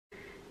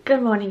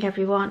Good morning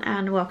everyone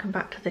and welcome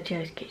back to the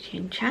Jo's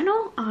Kitchen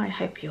channel. I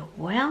hope you're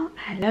well.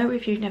 Hello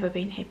if you've never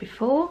been here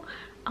before.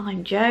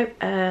 I'm Jo.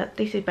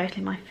 This is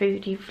basically my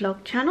foodie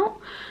vlog channel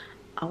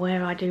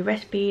where I do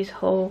recipes,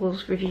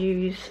 hauls,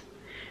 reviews,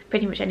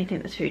 pretty much anything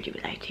that's foodie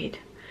related.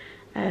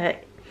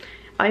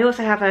 I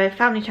also have a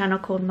family channel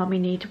called Mummy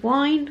Needs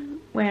Wine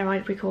where I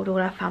record all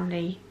our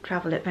family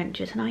travel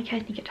adventures, and I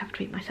occasionally get to have a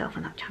treat myself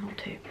on that channel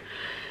too.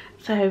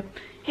 So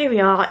here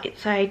we are.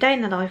 It's a day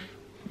in the life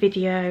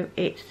video.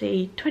 It's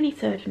the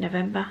 23rd of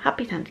November.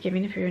 Happy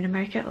Thanksgiving if you're in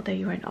America, although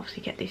you won't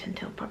obviously get this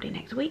until probably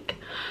next week.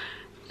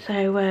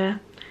 So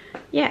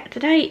yeah,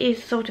 today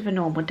is sort of a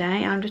normal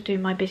day. I'm just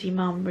doing my busy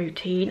mum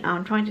routine.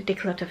 I'm trying to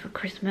declutter for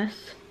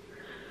Christmas,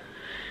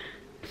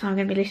 so I'm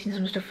going to be listing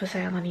some stuff for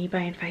sale on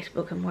eBay and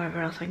Facebook and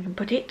wherever else I can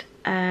put it.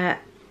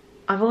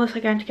 I'm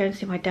also going to go and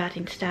see my dad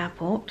in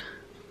Starport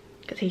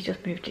because he's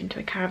just moved into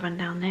a caravan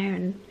down there,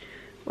 and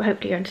we're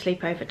hopefully going to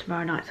sleep over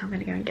tomorrow night, so I'm going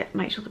to go and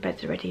make sure the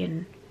beds are ready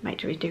and make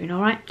sure he's doing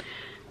alright.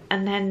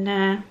 And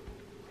then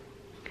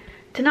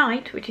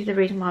tonight, which is the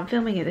reason why I'm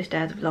filming it this day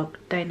as a vlog,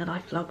 day in the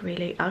life vlog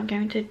really, I'm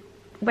going to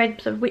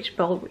Webb's of Witch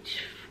Bowl,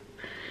 which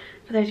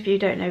for those of you who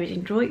don't know is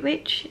in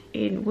Droitwich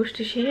in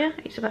Worcestershire.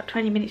 It's about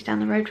 20 minutes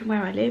down the road from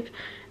where I live,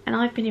 and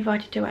I've been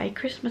invited to a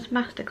Christmas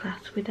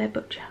Masterclass with their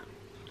butcher.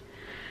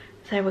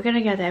 So we're going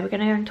to go there, we're going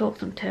to go and talk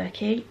some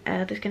turkey.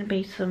 There's going to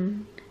be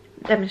some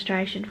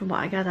demonstration from what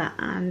I gather,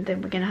 and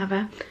then we're going to have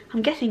a,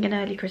 I'm guessing, an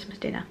early Christmas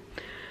dinner.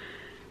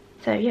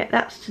 So yeah,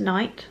 that's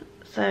tonight.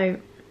 So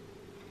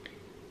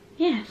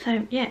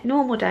yeah,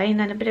 normal day and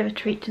then a bit of a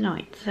treat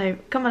tonight. So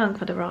come along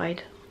for the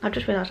ride. I've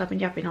just realised I've been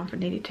yapping on for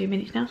nearly 2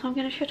 minutes now, so I'm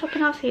going to shut up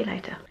and I'll see you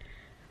later.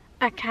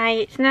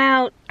 Okay, it's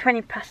now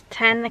 20 past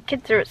 10. The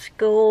kids are at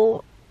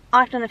school.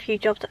 I've done a few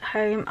jobs at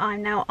home.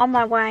 I'm now on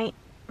my way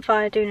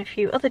via doing a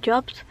few other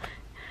jobs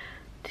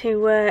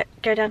to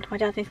go down to my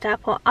dad's in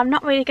Starport. I'm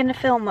not really going to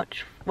film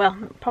much, well,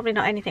 probably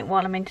not anything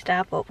while I'm in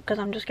Starport, because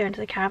I'm just going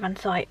to the caravan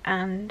site,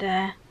 and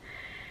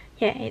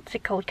yeah, it's a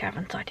cold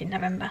caravan site in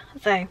November.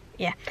 So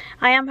yeah,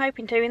 I am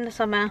hoping to in the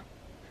summer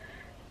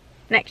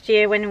next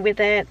year when we're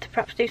there to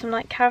perhaps do some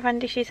like caravan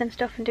dishes and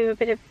stuff and do a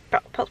bit of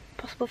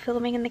possible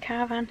filming in the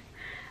caravan.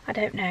 I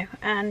don't know.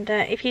 And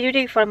if you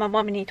do follow my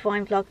Mummy Needs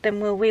Wine vlog,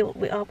 then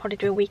I'll probably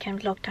do a weekend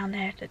vlog down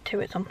there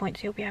too at some point,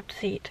 so you'll be able to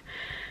see it.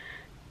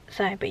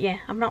 So, but yeah,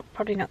 I'm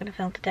probably not going to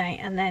film today.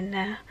 And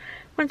then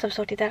once I've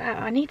sorted that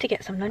out, I need to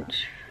get some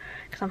lunch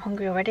because I'm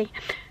hungry already.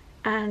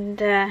 And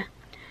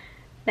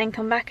then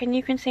come back and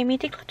you can see me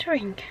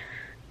decluttering,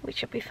 which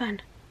should be fun.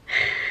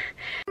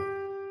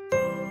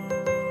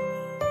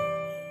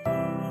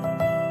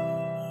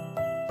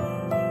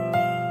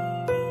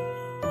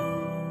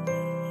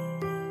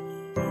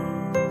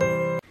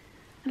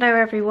 Hello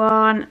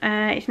everyone,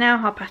 it's now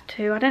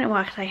 2:30. I don't know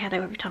why I say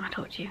hello every time I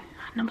talk to you.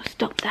 I must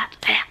stop that.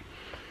 There.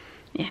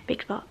 Yeah,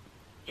 big spot.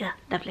 Yeah,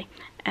 lovely.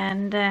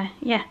 And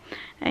yeah,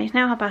 it's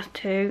now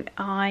 2:30.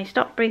 I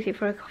stopped briefly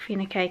for a coffee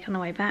and a cake on the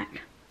way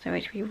back, so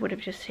which you would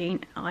have just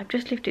seen. I've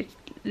just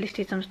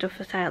listed some stuff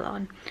for sale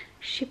on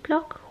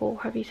Shiplock, or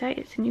however you say it.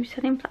 It's a new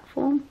selling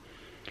platform.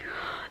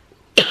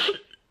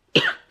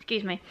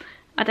 Excuse me.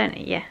 I don't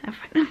know. Yeah,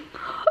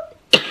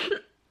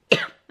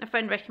 a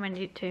friend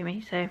recommended it to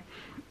me, so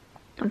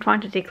I'm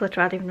trying to declutter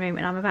our living room,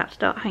 and I'm about to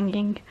start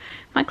hanging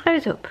my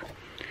clothes up.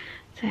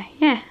 So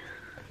yeah.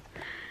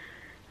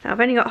 So I've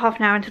only got half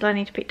an hour until I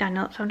need to pick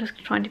Daniel up, so I'm just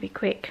trying to be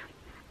quick.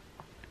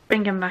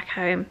 Bring them back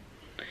home,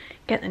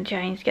 get them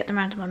changed, get them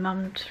round to my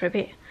mum's for a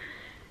bit,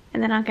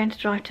 and then I'm going to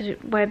drive to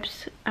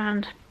Webb's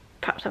and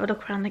perhaps have a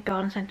look around the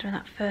garden centre and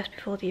that first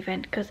before the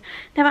event, because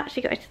they've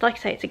actually got, it's like I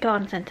say, it's a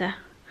garden centre,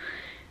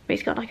 but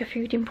it's got like a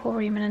food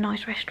emporium and a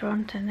nice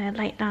restaurant and a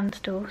Lakeland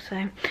store,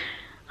 so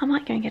I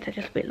might go and get a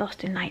little bit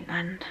lost in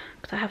Lakeland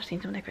because I have seen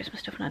some of their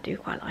Christmas stuff and I do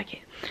quite like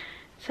it.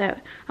 So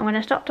I'm going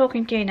to stop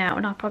talking to you now,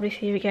 and I'll probably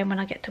see you again when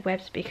I get to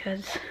Webb's,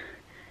 because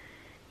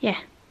yeah,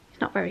 it's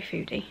not very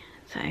foodie.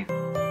 So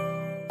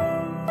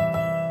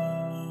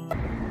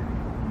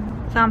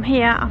I'm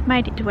here, I've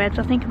made it to Webb's.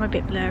 I think I'm a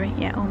bit blurry.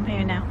 Yeah, I'm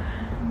here now.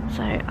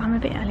 So I'm a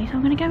bit early, so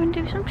I'm going to go and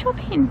do some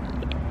shopping.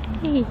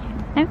 Yay!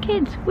 No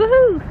kids,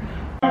 woohoo!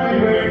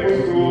 I'm ready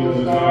for school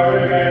to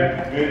start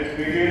again. It's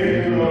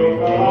beginning to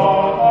look a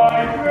lot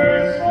like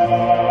Christmas.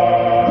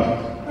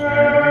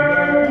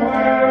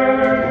 Everywhere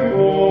you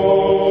go,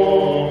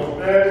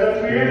 there's a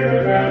tree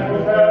that can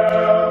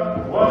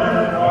propel. One in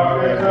the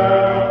dark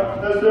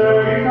town, the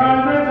stirring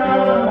kind that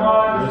tell them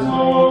why the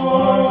snow.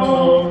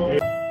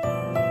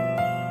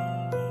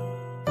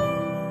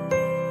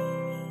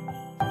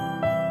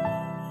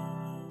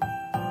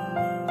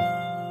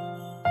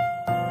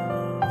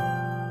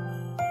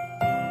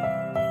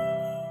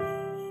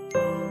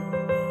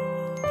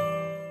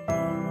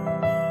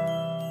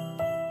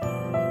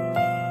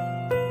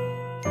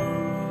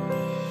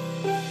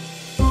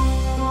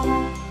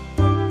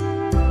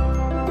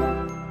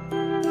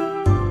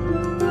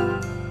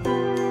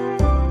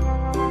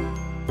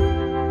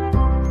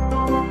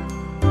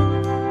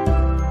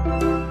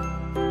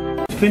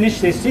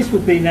 Finish this. This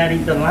would be nearly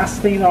the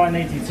last thing I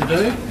needed to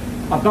do.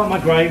 I've got my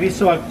gravy,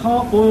 so I've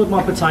part-boiled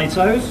my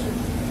potatoes.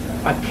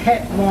 I've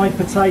kept my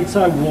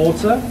potato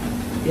water.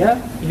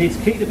 Yeah, you need to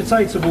keep the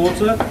potato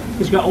water because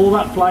you've got all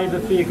that flavour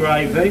for your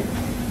gravy.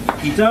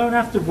 You don't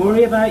have to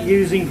worry about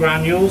using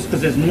granules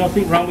because there's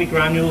nothing wrong with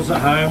granules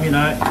at home. You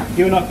know,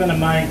 you're not going to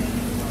make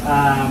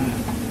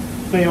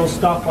veal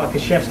stock like a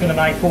chef's going to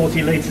make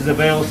 40 litres of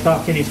veal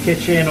stock in his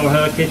kitchen or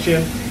her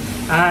kitchen.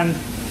 And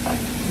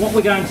what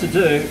we're going to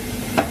do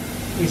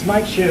is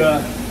make sure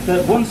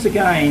that once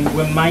again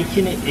we're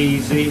making it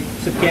easy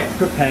to get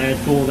prepared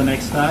for the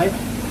next day.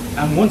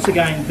 And once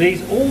again,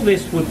 all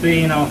this would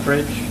be in our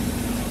fridge.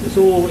 It's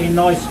all in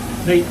nice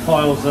neat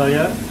piles though,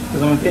 yeah?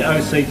 Because I'm a bit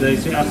OCD,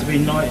 so it has to be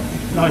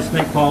nice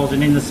neat piles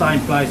and in the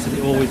same place as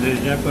it always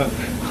is, yeah? But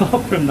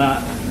apart from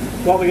that,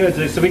 what we're going to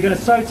do, so we're going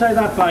to saute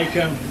that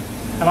bacon,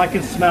 and I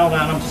can smell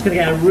that, and I'm just going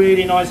to get a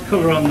really nice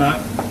colour on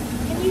that.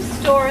 Can you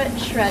store it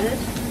shredded?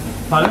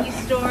 Pardon? Can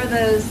you store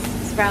those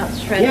sprouts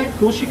shredded? Yeah, of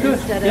course you could.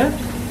 Instead of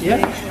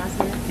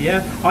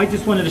Yeah, I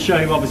just wanted to show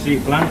you obviously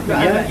blank,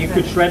 but yeah, you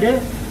could shred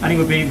it and it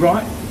would be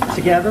right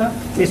together.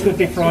 This would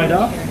be fried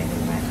up.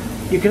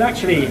 You could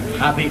actually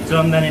have it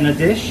done then in a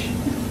dish.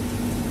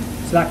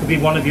 So that could be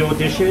one of your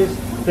dishes.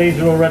 These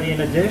are already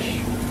in a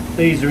dish.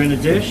 These are in a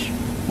dish.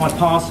 My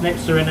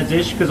parsnips are in a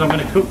dish because I'm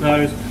going to cook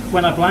those.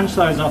 When I blanch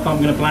those up,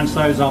 I'm going to blanch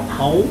those up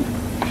whole,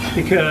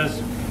 because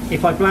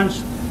if I blanch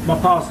my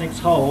parsnips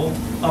whole,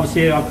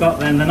 obviously I've got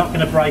them, they're not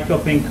going to break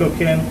up in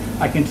cooking.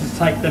 I can just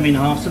take them in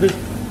half. So there's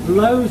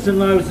loads and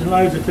loads and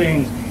loads of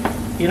things.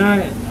 You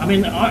know, I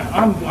mean,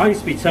 I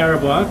used to be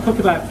terrible. I cook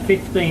about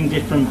 15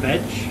 different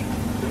veg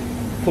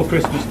for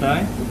Christmas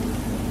Day.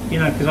 You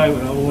know, because I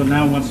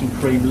now want some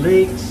cream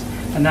leeks,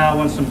 and now I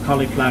want some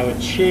cauliflower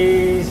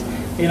cheese.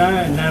 You know,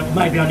 and now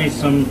maybe I need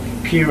some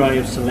puree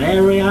of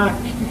celeriac.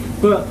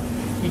 But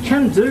you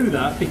can do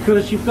that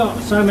because you've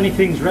got so many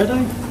things ready.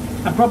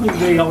 And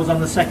probably I was on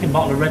the second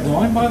bottle of red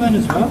wine by then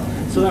as well,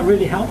 so that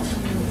really helps.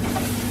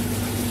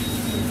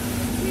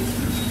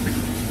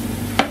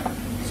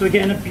 So we're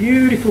getting a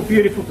beautiful,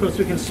 beautiful cut, so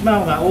we can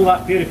smell that, all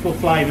that beautiful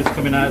flavours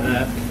coming out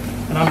there.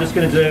 And I'm just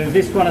going to do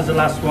this one as the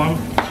last one,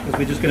 because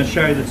we're just going to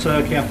show you the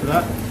turkey after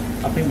that.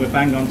 I think we're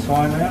bang on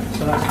time there,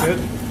 so that's good.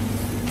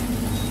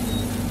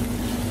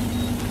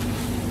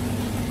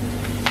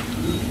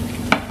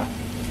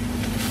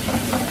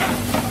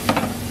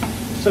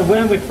 So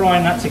when we're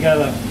frying that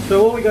together,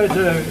 so all we got to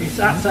do is,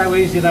 that's how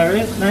easy that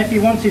is. Now if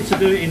you wanted to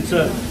do it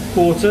into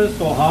quarters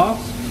or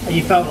halves, and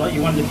you felt like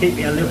you wanted to keep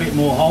it a little bit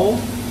more whole,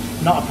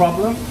 not a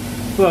problem.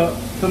 But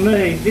for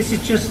me, this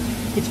is just,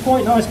 it's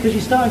quite nice because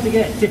you're starting to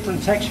get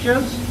different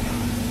textures.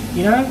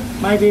 You know,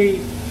 maybe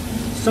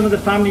some of the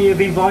family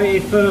you've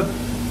invited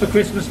for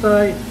Christmas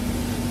Day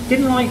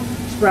didn't like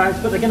sprouts,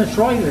 but they're going to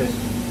try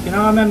this. You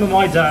know, I remember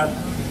my dad,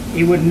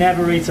 he would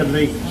never eat a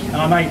leek, and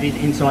I made it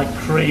into like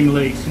cream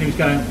leeks, and he was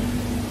going,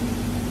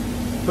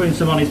 putting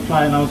some on his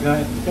plate, and I was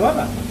going, do I have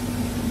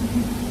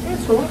that? Yeah,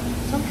 it's all right,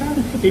 it's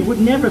okay. He would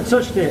never have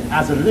touched it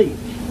as a leek,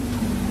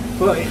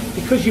 but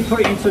because you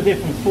put it into a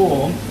different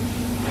form,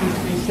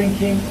 he's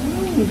thinking,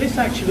 this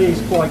actually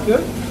is quite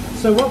good.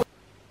 So what?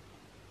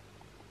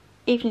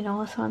 Evening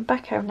all, so I'm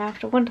back home now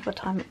after a wonderful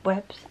time at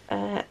Webb's.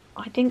 I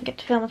didn't get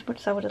to film as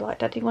much as I would have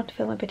liked. I did want to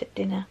film a bit at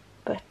dinner,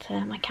 but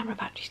my camera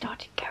battery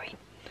started going.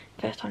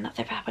 First time that's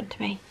ever happened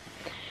to me.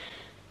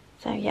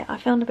 So yeah, I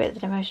filmed a bit of the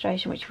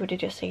demonstration, which you would have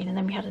just seen, and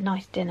then we had a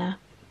nice dinner.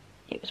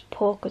 It was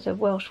pork with a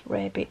Welsh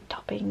rarebit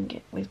topping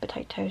with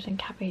potatoes and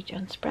cabbage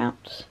and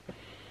sprouts.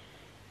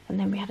 And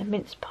then we had a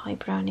mince pie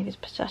brownie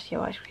with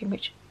pistachio ice cream,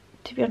 which,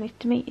 to be honest,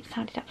 to me it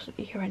sounded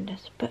absolutely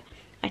horrendous, but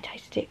I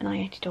tasted it and I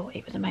ate it all.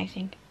 It was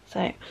amazing.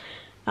 So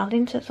I'll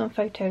insert some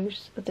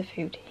photos of the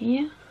food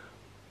here,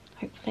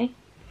 hopefully.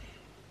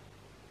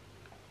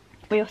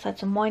 We also had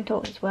some wine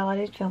talks as well. I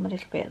did film a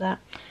little bit of that.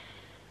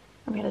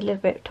 And we had a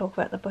little bit of talk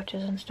about the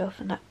butchers and stuff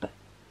and that, but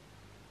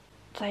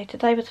so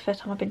today was the first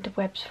time I've been to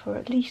Webb's for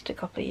at least a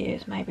couple of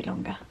years, maybe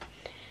longer.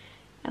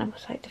 And I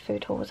must say the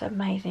food hall was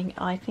amazing.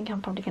 I think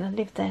I'm probably going to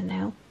live there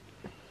now.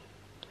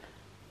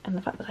 And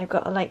the fact that they've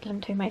got a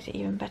Lakeland too makes it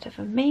even better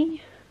for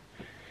me.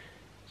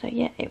 So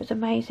yeah, it was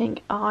amazing.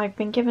 I've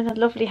been given a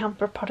lovely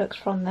hamper of products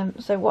from them.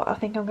 So what I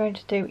think I'm going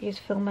to do is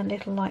film a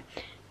little like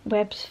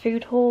Webb's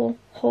food haul,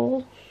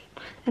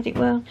 as it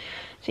were.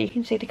 So you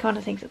can see the kind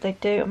of things that they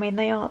do. I mean,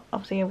 they are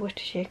obviously a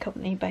Worcestershire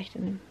company based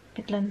in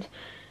the Midlands,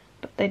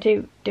 but they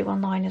do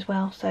online as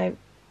well. So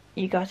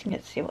you guys can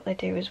get to see what they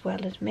do as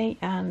well as me.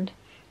 And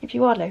if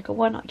you are local,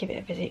 why not give it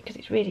a visit, because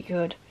it's really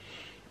good.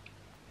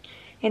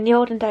 In the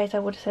olden days, I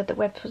would have said that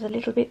Webb's was a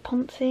little bit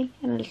poncy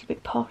and a little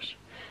bit posh.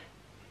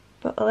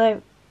 But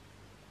although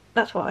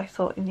that's what I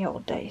thought in the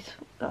old days,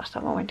 last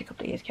time I went a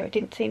couple of years ago, it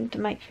didn't seem to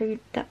make food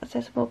that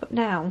accessible. But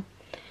now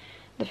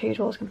the food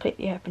hall's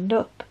completely opened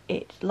up.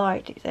 It's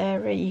light, it's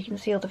airy, you can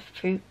see all the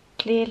food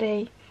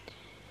clearly.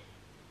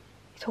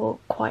 It's all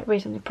quite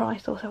reasonably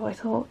priced, also, I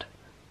thought.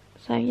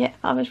 So yeah,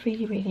 I was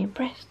really, really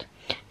impressed.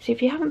 So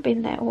if you haven't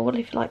been there, or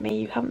if like me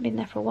you haven't been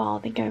there for a while,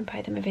 then go and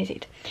pay them a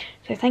visit.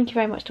 So thank you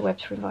very much to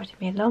Webb's for inviting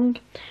me along.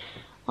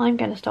 I'm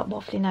going to stop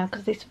waffling now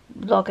because this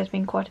vlog has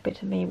been quite a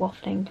bit of me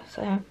waffling.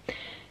 So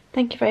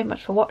thank you very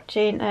much for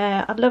watching.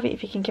 I'd love it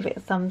if you can give it a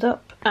thumbs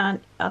up, and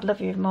I'd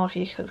love it even more if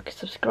you could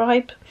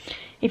subscribe.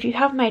 If you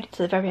have made it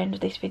to the very end of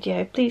this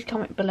video, please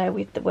comment below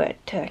with the word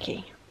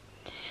turkey.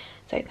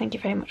 So thank you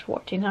very much for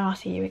watching, and I'll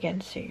see you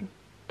again soon.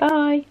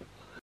 Bye!